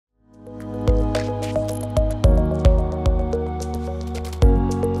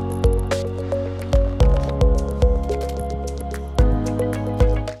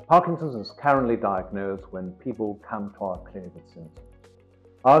Parkinson's is currently diagnosed when people come to our clinical center.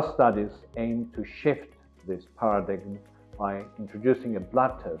 Our studies aim to shift this paradigm by introducing a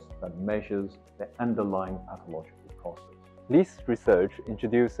blood test that measures the underlying pathological process. This research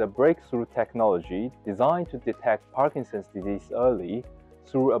introduced a breakthrough technology designed to detect Parkinson's disease early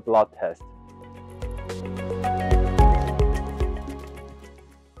through a blood test.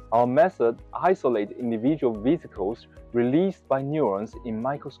 Our method isolates individual vesicles released by neurons in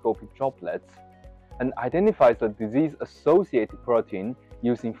microscopic droplets and identifies the disease-associated protein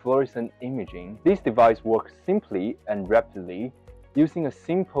using fluorescent imaging. This device works simply and rapidly, using a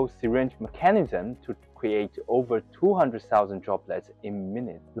simple syringe mechanism to create over 200,000 droplets in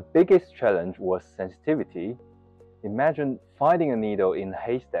minutes. The biggest challenge was sensitivity. Imagine finding a needle in a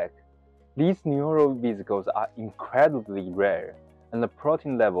haystack. These neural vesicles are incredibly rare, and the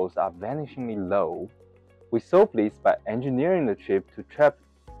protein levels are vanishingly low. We solved this by engineering the chip to trap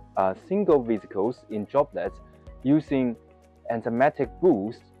single vesicles in droplets using enzymatic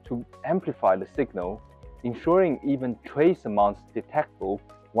boost to amplify the signal, ensuring even trace amounts detectable.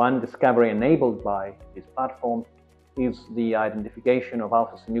 One discovery enabled by this platform is the identification of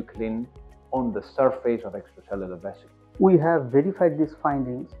α-synuclein on the surface of extracellular vesicles. We have verified these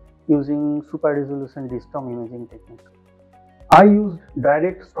findings using super-resolution DSTOM imaging technique. I used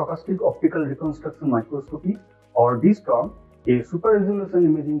direct stochastic optical reconstruction microscopy, or DSTOM, a super-resolution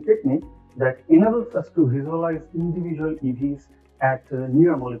imaging technique that enables us to visualize individual EVs at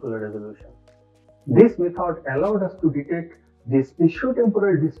near molecular resolution. This method allowed us to detect the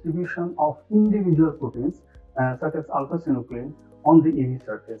spatiotemporal distribution of individual proteins such as α-synuclein on the EV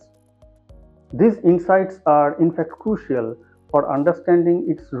surface. These insights are in fact crucial for understanding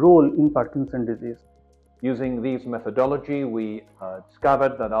its role in Parkinson's disease. Using this methodology, we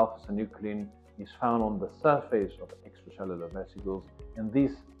discovered that α-synuclein is found on the surface of extracellular vesicles, and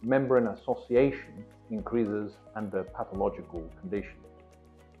this membrane association increases under pathological conditions,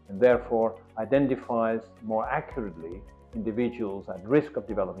 and therefore identifies more accurately individuals at risk of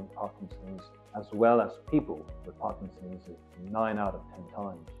developing Parkinson's, as well as people with Parkinson's 9 out of 10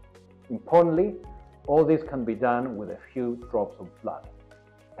 times. Importantly, all this can be done with a few drops of blood,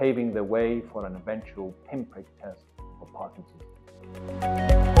 paving the way for an eventual pinprick test for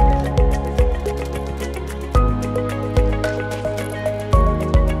Parkinson's.